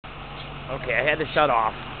Okay, I had to shut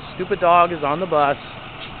off. Stupid dog is on the bus.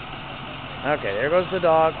 Okay, there goes the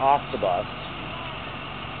dog off the bus.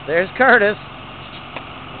 There's Curtis,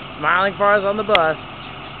 smiling for us on the bus.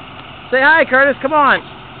 Say hi, Curtis, come on.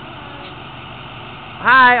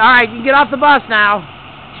 Hi, alright, you can get off the bus now.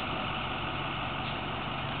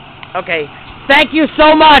 Okay, thank you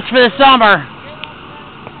so much for the summer.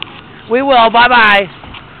 We will, bye-bye.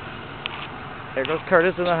 There goes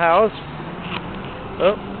Curtis in the house.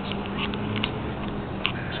 Oh.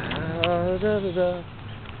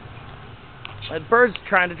 That bird's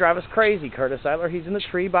trying to drive us crazy, Curtis Eiler. He's in the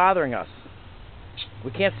tree bothering us.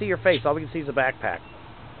 We can't see your face. All we can see is a backpack.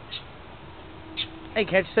 Hey,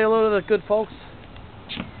 can't you say hello to the good folks?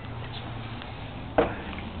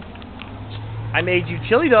 I made you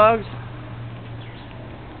chili dogs.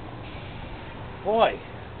 Boy,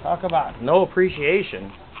 talk about no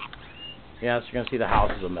appreciation. Yes, you're going to see the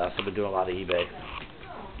house is a mess. I've been doing a lot of eBay.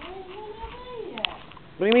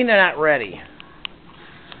 What do you mean they're not ready?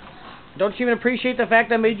 Don't you even appreciate the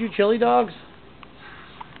fact I made you chili dogs?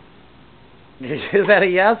 Is that a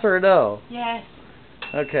yes or a no? Yes.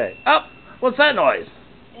 Okay. Oh, what's that noise?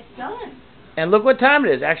 It's done. And look what time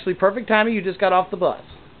it is. Actually, perfect timing. You just got off the bus.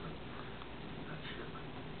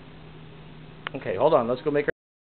 Okay, hold on. Let's go make our